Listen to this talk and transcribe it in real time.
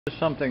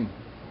something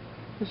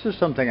This is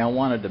something I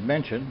wanted to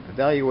mention: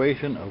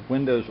 evaluation of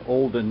windows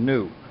old and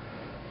new,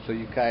 so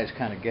you guys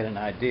kind of get an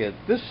idea.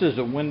 This is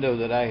a window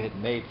that I had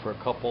made for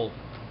a couple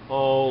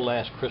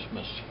last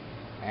Christmas,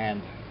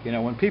 and you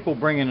know, when people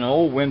bring in an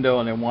old window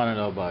and they want to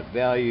know about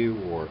value,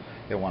 or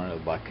they want to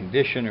know about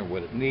condition or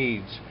what it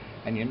needs,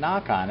 and you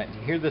knock on it,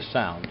 you hear this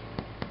sound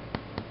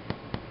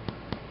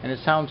and it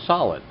sounds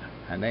solid,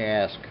 and they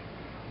ask,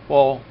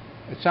 well,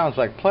 it sounds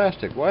like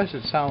plastic. Why does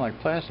it sound like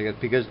plastic? It's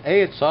because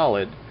A, it's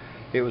solid,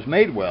 it was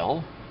made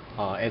well,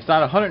 it's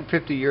not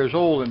 150 years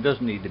old and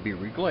doesn't need to be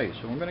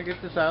reglazed. So I'm going to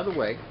get this out of the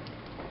way.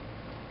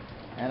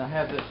 And I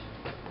have this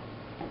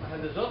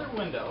other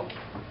window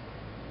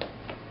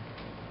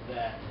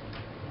that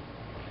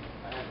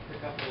I had to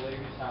pick up at a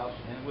lady's house,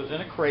 and it was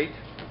in a crate.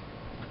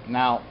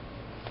 Now,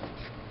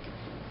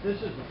 this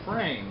is the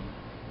frame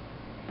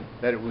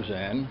that it was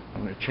in.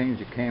 I'm going to change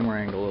the camera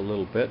angle a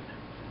little bit,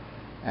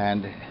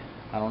 and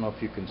I don't know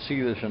if you can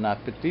see this or not,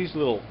 but these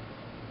little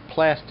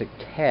plastic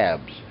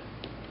tabs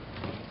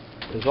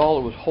is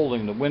all that was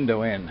holding the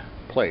window in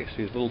place.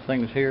 These little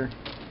things here,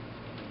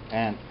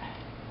 and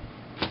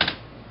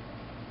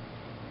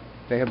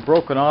they have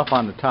broken off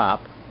on the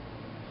top,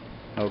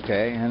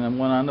 okay, and then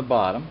one on the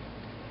bottom.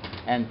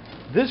 And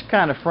this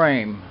kind of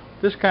frame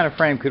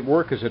could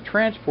work as a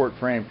transport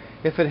frame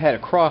if it had a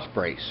cross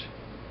brace,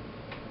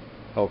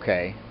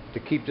 okay, to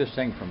keep this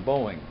thing from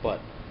bowing.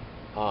 But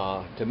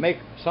to make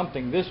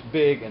something this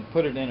big and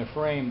put it in a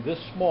frame this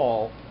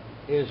small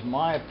is,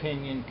 my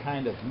opinion,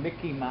 kind of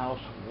Mickey Mouse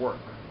work.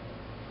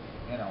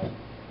 You know,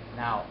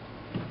 now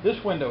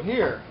this window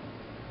here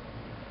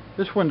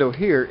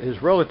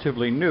is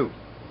relatively new.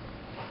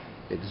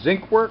 It's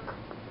zinc work.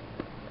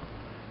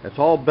 It's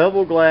all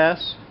bevel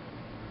glass.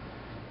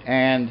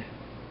 And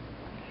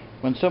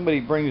when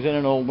somebody brings in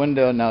an old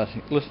window, now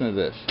listen to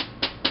this.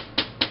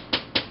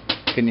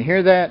 Can you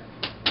hear that?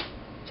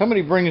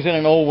 Somebody brings in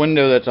an old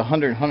window that's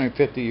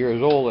 150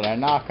 years old, and I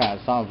knock on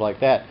it, sounds like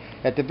that.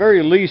 At the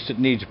very least, it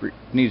needs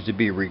to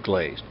be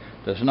reglazed.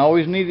 Doesn't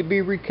always need to be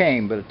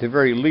recamed, but at the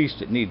very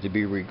least, it needs to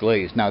be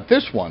reglazed. Now,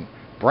 this one,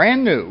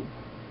 brand new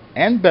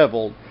and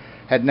beveled,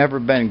 had never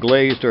been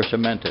glazed or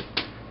cemented.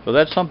 So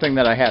that's something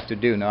that I have to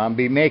do. Now, I'll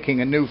be making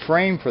a new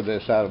frame for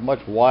this out of much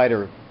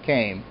wider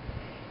cane.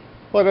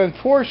 But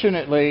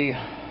unfortunately,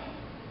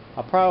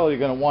 I'm probably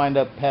going to wind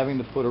up having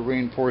to put a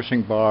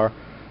reinforcing bar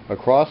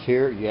across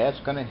here. Yeah, it's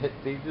going to hit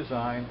the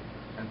design,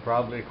 and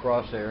probably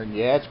across there, and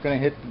yeah, it's going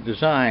to hit the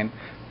design.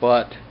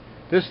 But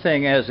this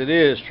thing, as it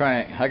is,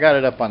 I got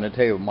it up on the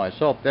table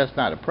myself, that's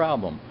not a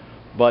problem.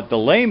 But the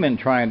layman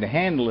trying to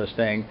handle this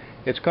thing,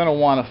 it's going to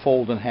want to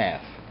fold in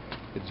half.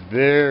 It's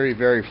very,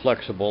 very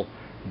flexible,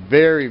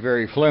 very,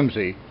 very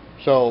flimsy.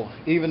 So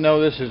even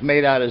though this is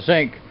made out of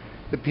zinc,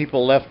 the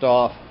people left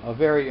off a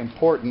very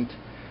important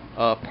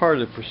part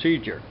of the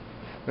procedure.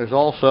 There's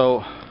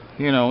also,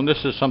 you know, and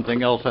this is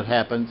something else that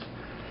happens,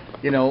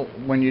 you know,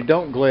 when you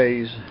don't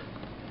glaze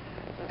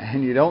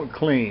and you don't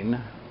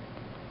clean,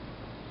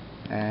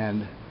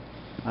 and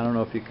I don't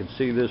know if you can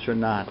see this or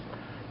not,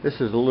 this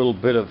is a little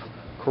bit of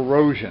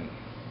corrosion.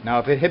 Now,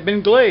 if it had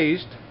been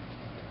glazed,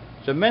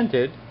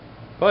 cemented,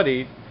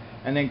 puttied,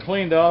 and then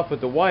cleaned off with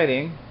the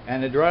whiting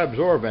and the dry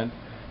absorbent,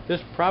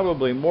 this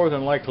probably more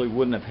than likely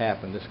wouldn't have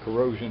happened. This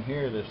corrosion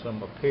here, there's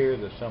some up here,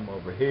 there's some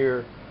over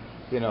here,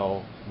 you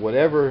know,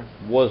 whatever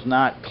was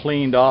not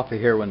cleaned off of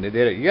here when they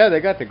did it. Yeah, they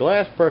got the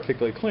glass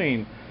perfectly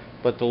clean,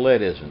 but the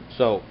lead isn't.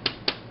 So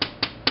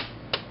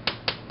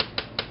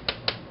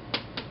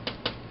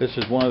this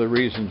is one of the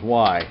reasons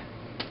why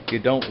you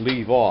don't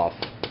leave off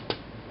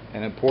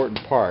an important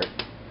part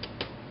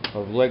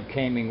of lead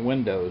caming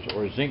windows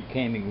or zinc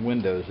caming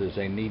windows, is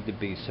they need to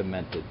be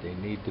cemented. They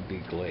need to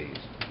be glazed.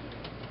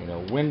 You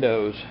know,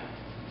 windows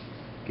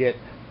get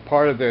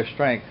part of their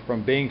strength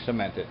from being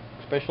cemented,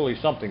 especially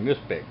something this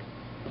big.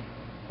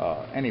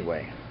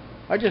 Anyway,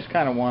 I just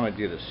kind of wanted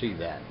you to see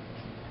that.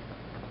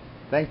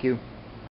 Thank you.